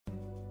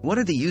What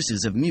are the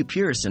uses of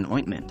Mupirocin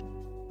ointment?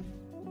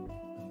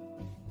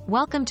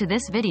 Welcome to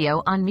this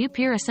video on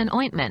Mupirocin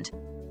Ointment.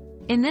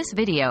 In this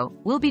video,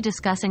 we'll be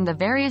discussing the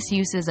various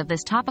uses of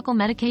this topical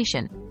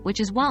medication, which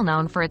is well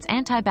known for its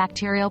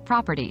antibacterial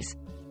properties.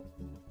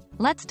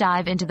 Let's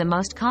dive into the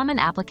most common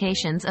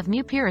applications of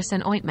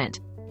Mupirocin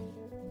ointment.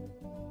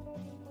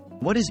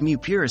 What is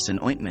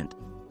Mupirocin ointment?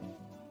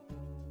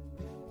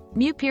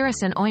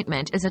 Mupirocin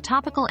ointment is a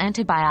topical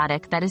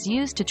antibiotic that is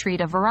used to treat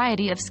a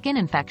variety of skin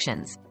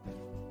infections.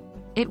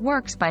 It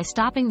works by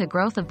stopping the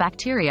growth of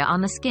bacteria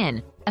on the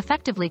skin,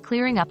 effectively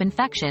clearing up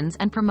infections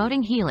and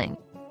promoting healing.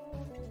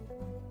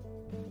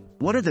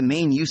 What are the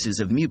main uses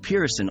of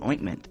Mupirocin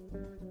ointment?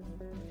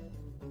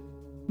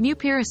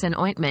 Mupirocin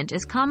ointment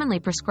is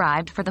commonly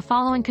prescribed for the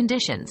following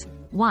conditions.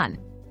 1.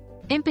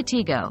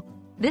 Impetigo.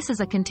 This is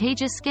a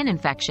contagious skin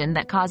infection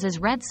that causes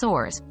red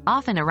sores,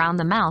 often around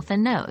the mouth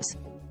and nose.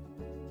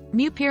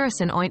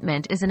 Mupirocin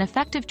ointment is an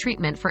effective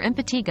treatment for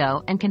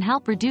impetigo and can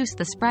help reduce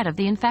the spread of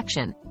the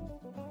infection.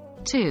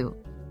 2.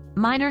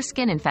 Minor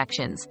skin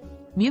infections.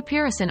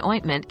 Mupirocin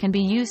ointment can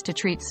be used to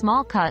treat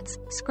small cuts,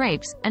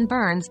 scrapes, and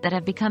burns that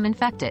have become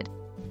infected.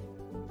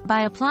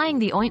 By applying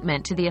the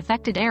ointment to the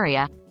affected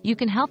area, you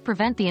can help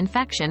prevent the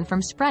infection from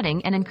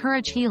spreading and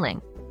encourage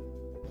healing.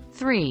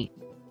 3.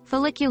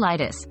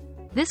 Folliculitis.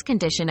 This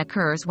condition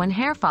occurs when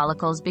hair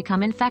follicles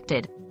become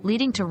infected,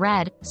 leading to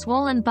red,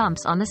 swollen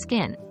bumps on the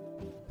skin.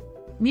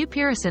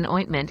 Mupirocin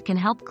ointment can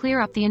help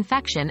clear up the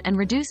infection and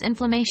reduce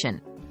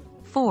inflammation.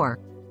 4.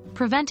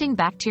 Preventing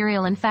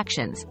bacterial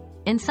infections.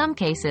 In some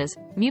cases,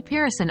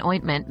 Mupirocin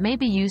ointment may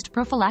be used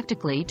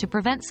prophylactically to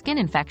prevent skin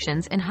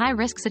infections in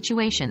high-risk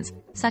situations,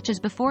 such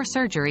as before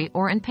surgery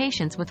or in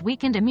patients with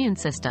weakened immune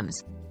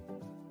systems.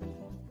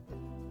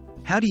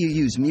 How do you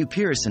use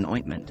Mupirocin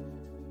ointment?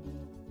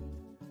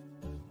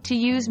 To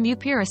use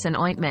Mupirocin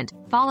ointment,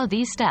 follow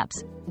these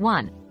steps.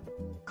 1.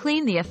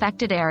 Clean the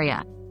affected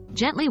area.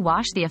 Gently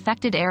wash the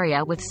affected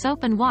area with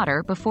soap and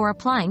water before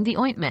applying the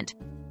ointment.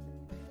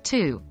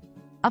 2.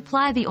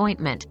 Apply the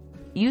ointment.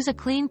 Use a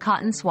clean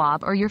cotton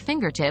swab or your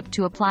fingertip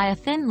to apply a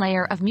thin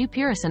layer of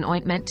Mupirocin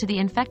ointment to the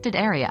infected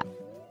area.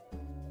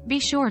 Be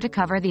sure to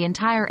cover the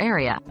entire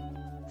area.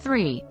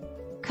 3.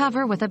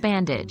 Cover with a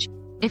bandage.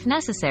 If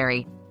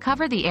necessary,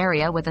 cover the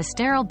area with a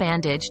sterile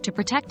bandage to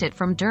protect it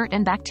from dirt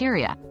and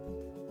bacteria.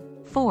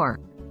 4.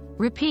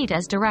 Repeat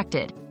as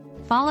directed.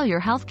 Follow your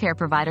healthcare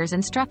provider's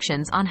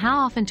instructions on how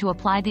often to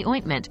apply the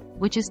ointment,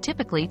 which is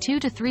typically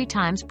 2 to 3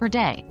 times per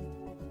day.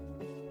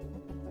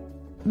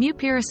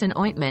 Mupirocin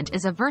ointment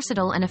is a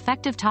versatile and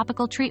effective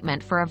topical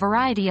treatment for a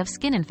variety of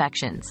skin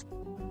infections.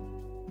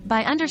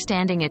 By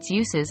understanding its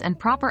uses and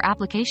proper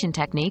application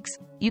techniques,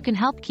 you can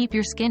help keep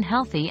your skin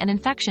healthy and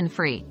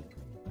infection-free.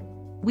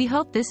 We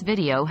hope this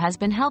video has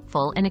been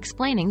helpful in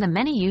explaining the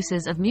many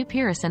uses of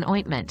Mupirocin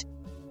ointment.